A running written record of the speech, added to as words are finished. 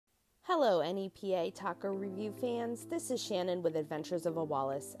Hello NEPA Taco Review fans, this is Shannon with Adventures of a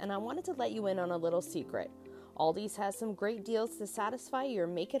Wallace, and I wanted to let you in on a little secret. ALDIs has some great deals to satisfy your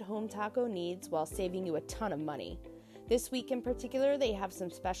make-at-home taco needs while saving you a ton of money. This week in particular, they have some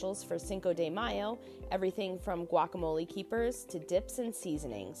specials for Cinco de Mayo, everything from guacamole keepers to dips and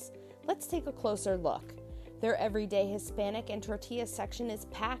seasonings. Let's take a closer look. Their everyday Hispanic and tortilla section is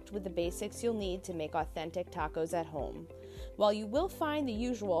packed with the basics you'll need to make authentic tacos at home. While you will find the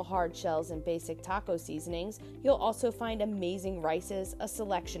usual hard shells and basic taco seasonings, you'll also find amazing rices, a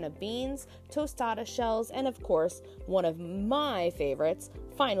selection of beans, tostada shells, and of course, one of my favorites,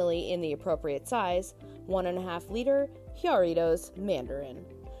 finally in the appropriate size, 1.5 liter Jarritos Mandarin.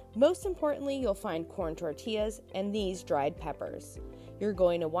 Most importantly, you'll find corn tortillas and these dried peppers. You're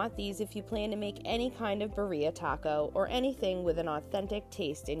going to want these if you plan to make any kind of birria taco or anything with an authentic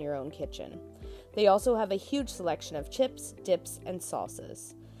taste in your own kitchen. They also have a huge selection of chips, dips, and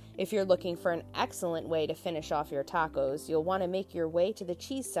salsas. If you're looking for an excellent way to finish off your tacos, you'll want to make your way to the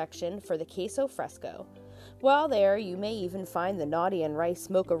cheese section for the queso fresco. While there, you may even find the naughty and rice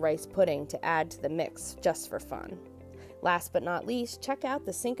mocha rice pudding to add to the mix just for fun. Last but not least, check out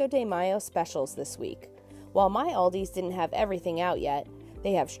the Cinco de Mayo specials this week. While my ALDIs didn't have everything out yet,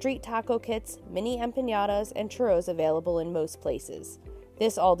 they have street taco kits, mini empanadas, and churros available in most places.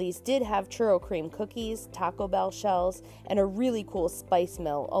 This ALDIs did have churro cream cookies, Taco Bell shells, and a really cool spice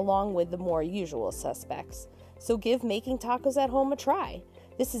mill along with the more usual suspects. So give making tacos at home a try.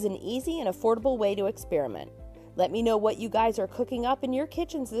 This is an easy and affordable way to experiment. Let me know what you guys are cooking up in your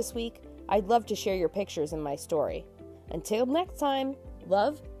kitchens this week. I'd love to share your pictures in my story. Until next time,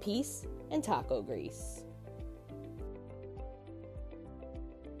 love, peace, and taco grease.